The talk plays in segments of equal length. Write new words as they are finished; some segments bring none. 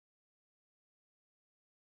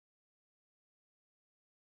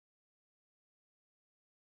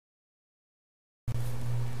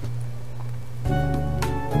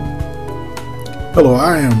Hello,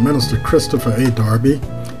 I am Minister Christopher A. Darby,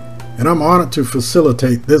 and I'm honored to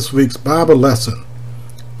facilitate this week's Bible lesson.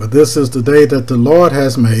 For this is the day that the Lord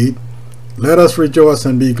has made. Let us rejoice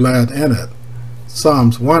and be glad in it.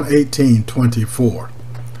 Psalms 118:24.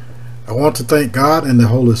 I want to thank God and the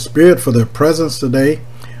Holy Spirit for their presence today.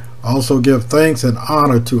 I also give thanks and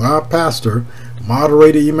honor to our pastor,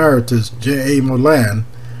 Moderator Emeritus J.A. Molan,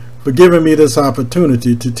 for giving me this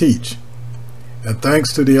opportunity to teach. And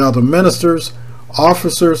thanks to the other ministers,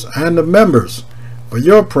 officers, and the members for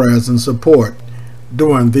your prayers and support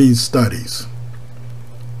during these studies.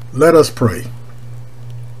 Let us pray.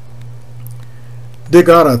 Dear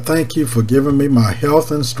God, I thank you for giving me my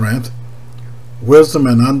health and strength, wisdom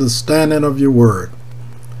and understanding of your word.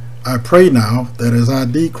 I pray now that as I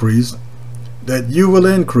decrease, that you will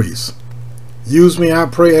increase. Use me, I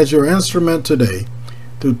pray, as your instrument today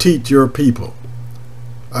to teach your people.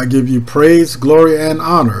 I give you praise, glory, and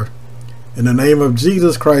honor. In the name of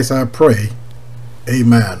Jesus Christ I pray.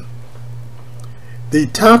 Amen. The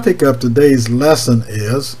topic of today's lesson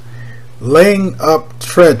is laying up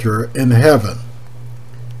treasure in heaven.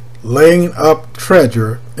 Laying up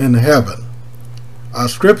treasure in heaven. Our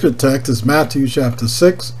scripture text is Matthew chapter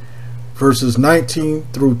 6, verses 19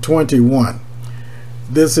 through 21.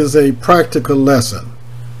 This is a practical lesson.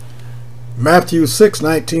 Matthew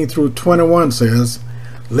 6:19 through 21 says,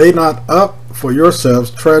 "Lay not up for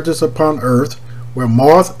yourselves treasures upon earth, where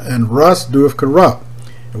moth and rust doeth corrupt,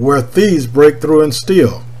 and where thieves break through and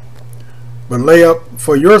steal. But lay up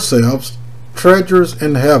for yourselves treasures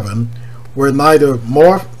in heaven, where neither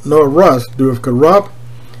moth nor rust doeth corrupt,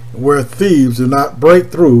 and where thieves do not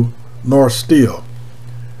break through nor steal.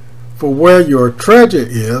 For where your treasure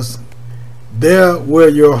is, there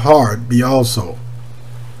will your heart be also."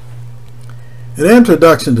 In the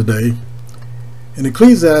introduction today, in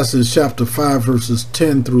Ecclesiastes chapter 5 verses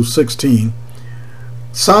 10 through 16,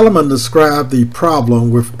 Solomon described the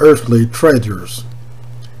problem with earthly treasures.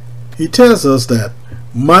 He tells us that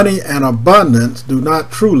money and abundance do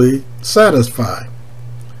not truly satisfy.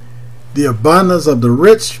 The abundance of the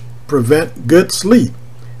rich prevent good sleep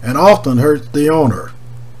and often hurts the owner.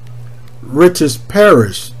 Riches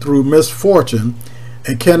perish through misfortune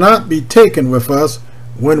and cannot be taken with us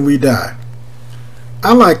when we die.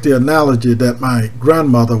 I like the analogy that my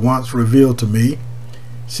grandmother once revealed to me.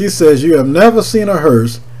 She says, "You have never seen a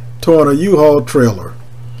hearse towing a U-Haul trailer,"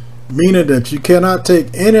 meaning that you cannot take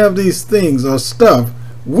any of these things or stuff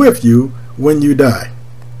with you when you die.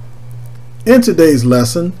 In today's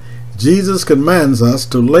lesson, Jesus commands us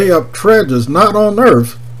to lay up treasures not on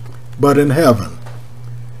earth, but in heaven.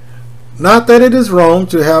 Not that it is wrong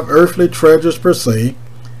to have earthly treasures per se,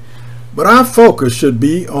 but our focus should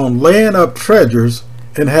be on laying up treasures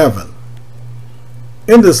in heaven.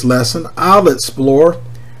 In this lesson, I'll explore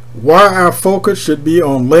why our focus should be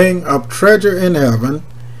on laying up treasure in heaven,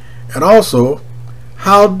 and also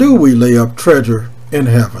how do we lay up treasure in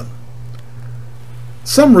heaven.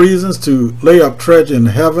 Some reasons to lay up treasure in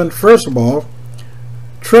heaven. First of all,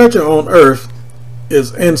 treasure on earth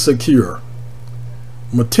is insecure.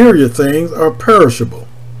 Material things are perishable.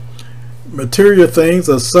 Material things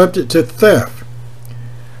are subject to theft.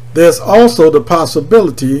 There's also the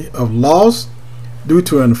possibility of loss due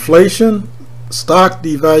to inflation, stock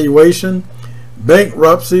devaluation,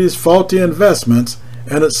 bankruptcies, faulty investments,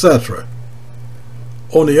 and etc.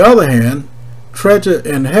 On the other hand, treasure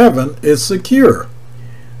in heaven is secure.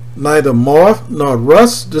 Neither moth nor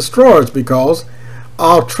rust destroys because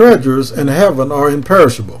our treasures in heaven are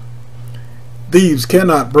imperishable. Thieves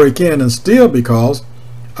cannot break in and steal because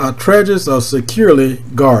our treasures are securely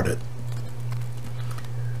guarded.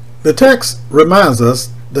 The text reminds us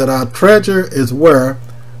that our treasure is where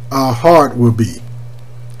our heart will be.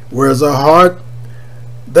 Where is our heart?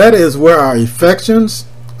 That is where our affections,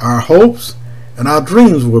 our hopes, and our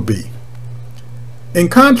dreams will be. In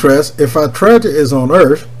contrast, if our treasure is on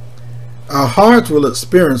earth, our hearts will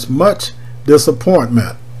experience much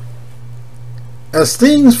disappointment. As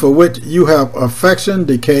things for which you have affection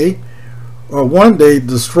decay are one day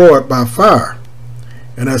destroyed by fire,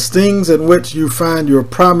 and as things in which you find your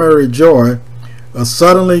primary joy are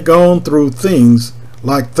suddenly gone through things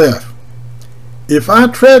like theft. If our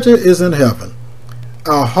treasure is in heaven,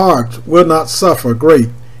 our hearts will not suffer great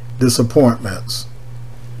disappointments.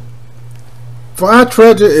 For our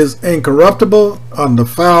treasure is incorruptible,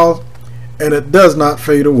 undefiled, and it does not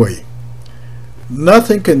fade away.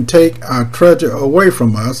 Nothing can take our treasure away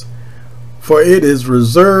from us, for it is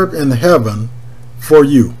reserved in heaven for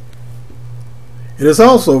you. It is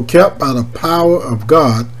also kept by the power of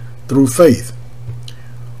God through faith.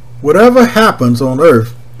 Whatever happens on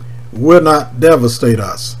earth will not devastate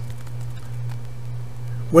us.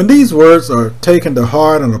 When these words are taken to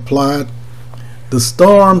heart and applied, the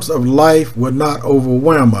storms of life would not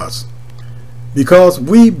overwhelm us, because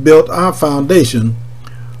we built our foundation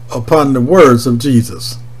upon the words of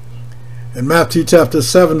Jesus. In Matthew chapter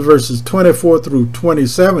 7 verses 24 through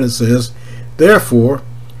 27 it says, "Therefore,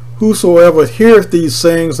 whosoever heareth these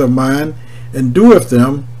sayings of mine and doeth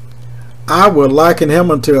them, I will liken him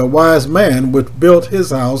unto a wise man which built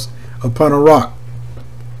his house upon a rock.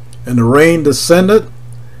 And the rain descended,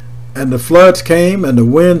 and the floods came, and the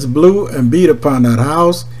winds blew and beat upon that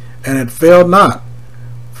house, and it fell not,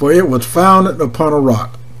 for it was founded upon a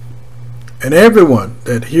rock. And everyone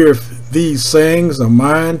that heareth these sayings of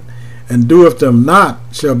mine and doeth them not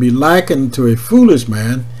shall be likened to a foolish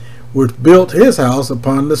man which built his house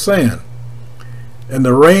upon the sand. And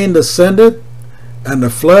the rain descended, and the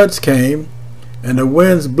floods came, and the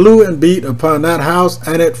winds blew and beat upon that house,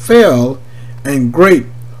 and it fell, and great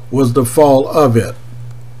was the fall of it."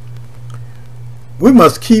 We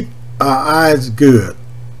must keep our eyes good.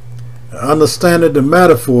 Understanding the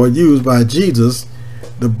metaphor used by Jesus,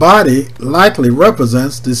 the body likely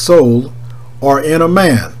represents the soul or inner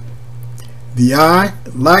man. The eye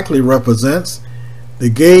likely represents the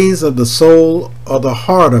gaze of the soul or the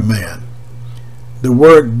heart of man. The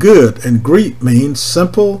word good in Greek means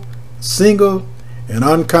simple, single, and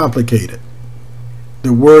uncomplicated.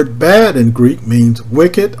 The word bad in Greek means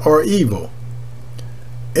wicked or evil.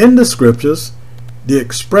 In the scriptures, the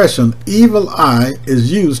expression evil eye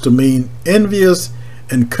is used to mean envious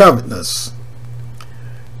and covetous.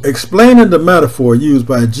 Explaining the metaphor used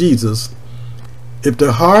by Jesus, if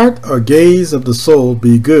the heart or gaze of the soul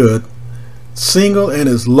be good, single in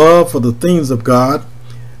its love for the things of God,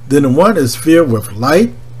 then one is filled with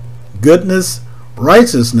light, goodness,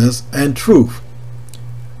 righteousness, and truth.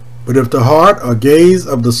 But if the heart or gaze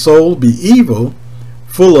of the soul be evil,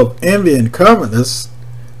 full of envy and covetousness,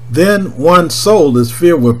 then one's soul is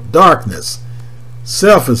filled with darkness,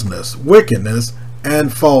 selfishness, wickedness,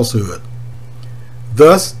 and falsehood.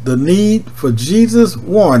 Thus, the need for Jesus'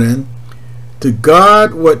 warning to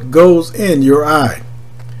guard what goes in your eye.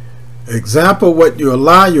 Example, what you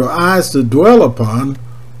allow your eyes to dwell upon.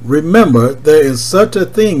 Remember, there is such a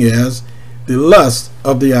thing as the lust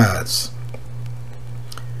of the eyes.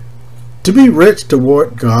 To be rich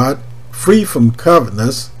toward God, free from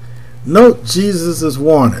covetousness, note Jesus'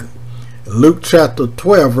 warning in Luke chapter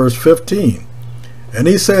 12 verse 15. "And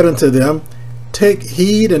he said unto them, Take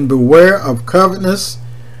heed and beware of covetousness,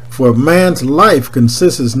 for a man's life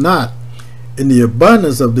consists not in the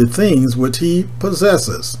abundance of the things which he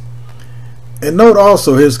possesses." And note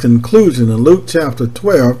also his conclusion in Luke chapter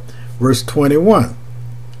 12 verse 21.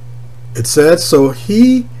 It said, "So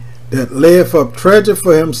he that layeth up treasure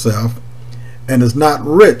for himself and is not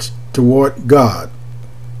rich toward God."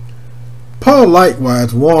 Paul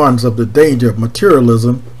likewise warns of the danger of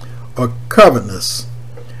materialism or covetousness.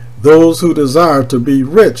 Those who desire to be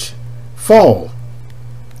rich fall.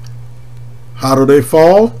 How do they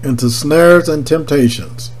fall? Into snares and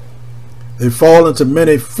temptations. They fall into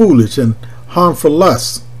many foolish and harmful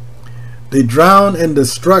lusts. They drown in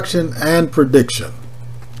destruction and perdition.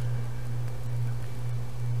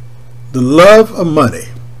 The love of money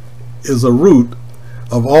is a root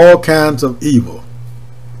of all kinds of evil,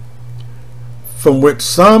 from which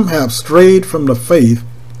some have strayed from the faith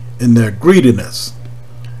in their greediness,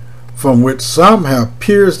 from which some have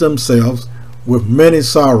pierced themselves with many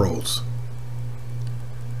sorrows.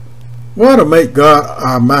 We ought to make God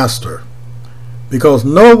our master, because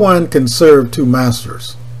no one can serve two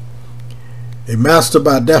masters. A master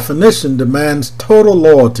by definition demands total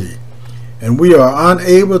loyalty, and we are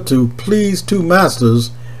unable to please two masters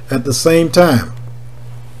at the same time.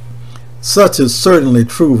 Such is certainly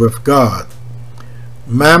true with God.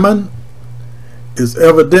 Mammon is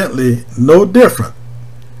evidently no different.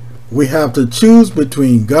 We have to choose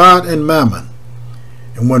between God and mammon.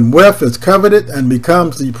 And when wealth is coveted and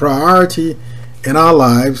becomes the priority in our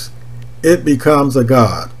lives, it becomes a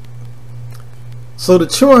god. So the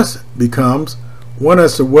choice becomes one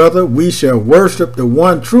as to whether we shall worship the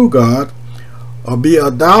one true God or be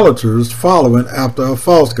idolaters following after a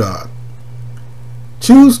false god.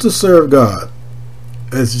 Choose to serve God.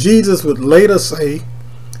 As Jesus would later say,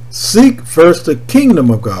 seek first the kingdom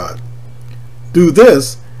of God. Do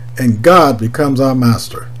this, and God becomes our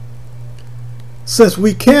master. Since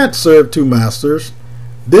we can't serve two masters,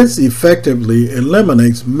 this effectively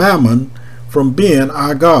eliminates mammon from being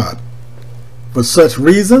our God. For such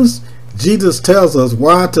reasons, Jesus tells us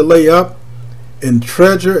why to lay up in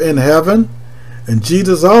treasure in heaven, and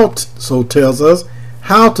Jesus also tells us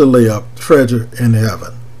how to lay up treasure in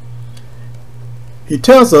heaven. He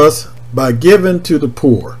tells us by giving to the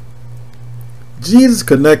poor. Jesus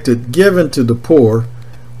connected giving to the poor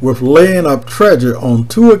with laying up treasure on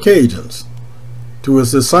two occasions. To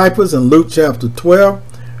his disciples in Luke chapter 12,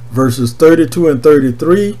 verses 32 and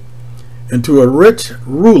 33, and to a rich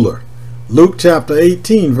ruler, Luke chapter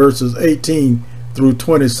 18, verses 18 through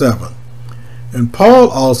 27. And Paul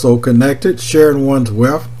also connected sharing one's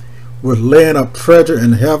wealth with laying up treasure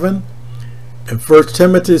in heaven in 1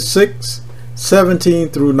 Timothy 6, 17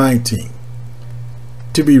 through 19.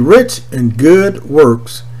 To be rich in good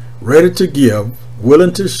works, ready to give,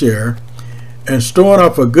 willing to share, and storing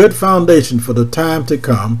up a good foundation for the time to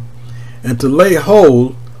come, and to lay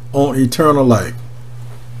hold on eternal life.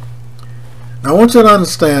 Now I want you to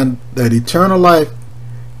understand that eternal life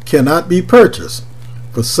cannot be purchased,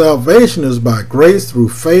 for salvation is by grace through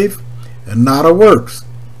faith and not of works.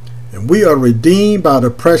 And we are redeemed by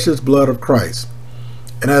the precious blood of Christ.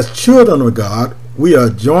 And as children of God, we are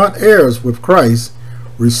joint heirs with Christ,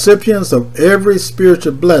 recipients of every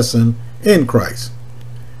spiritual blessing in Christ.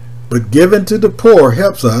 But giving to the poor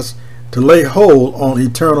helps us to lay hold on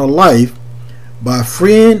eternal life by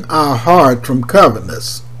freeing our heart from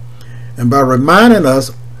covetousness and by reminding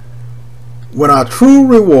us when our true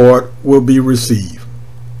reward will be received.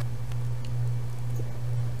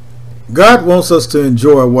 God wants us to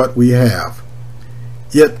enjoy what we have,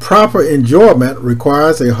 yet proper enjoyment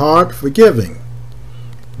requires a heart for giving.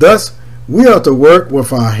 Thus, we are to work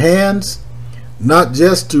with our hands, not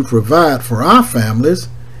just to provide for our families,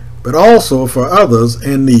 but also for others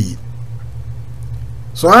in need.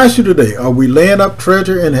 So I ask you today, are we laying up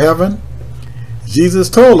treasure in heaven? Jesus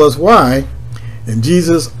told us why, and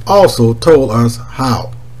Jesus also told us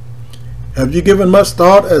how. Have you given much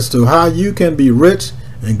thought as to how you can be rich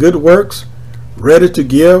in good works, ready to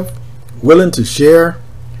give, willing to share?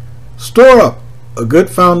 Store up a good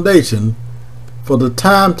foundation for the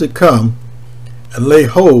time to come and lay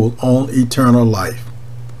hold on eternal life.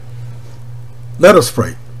 Let us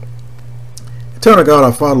pray. Eternal God,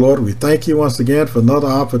 our Father, Lord, we thank you once again for another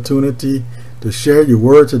opportunity to share your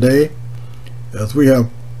word today as we have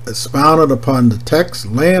expounded upon the text,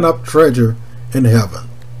 laying up treasure in heaven.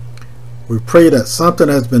 We pray that something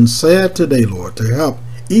has been said today, Lord, to help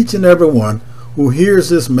each and every one who hears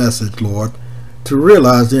this message, Lord, to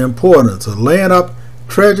realize the importance of laying up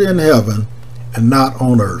treasure in heaven and not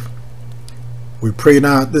on earth. We pray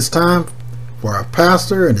now at this time for our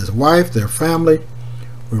pastor and his wife, their family.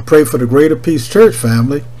 We pray for the Greater Peace Church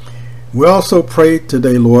family. We also pray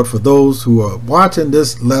today, Lord, for those who are watching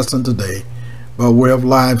this lesson today by way of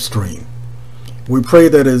live stream. We pray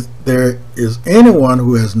that if there is anyone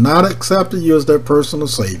who has not accepted you as their personal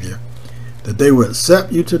Savior, that they will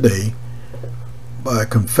accept you today by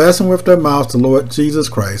confessing with their mouth the Lord Jesus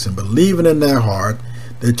Christ and believing in their heart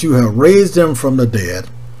that you have raised them from the dead,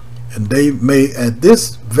 and they may at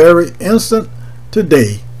this very instant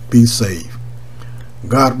today be saved.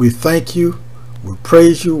 God, we thank you, we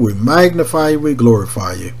praise you, we magnify you, we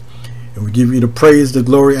glorify you, and we give you the praise, the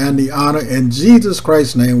glory, and the honor. In Jesus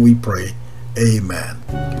Christ's name we pray. Amen.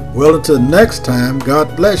 Well, until next time,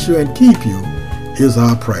 God bless you and keep you is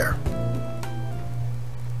our prayer.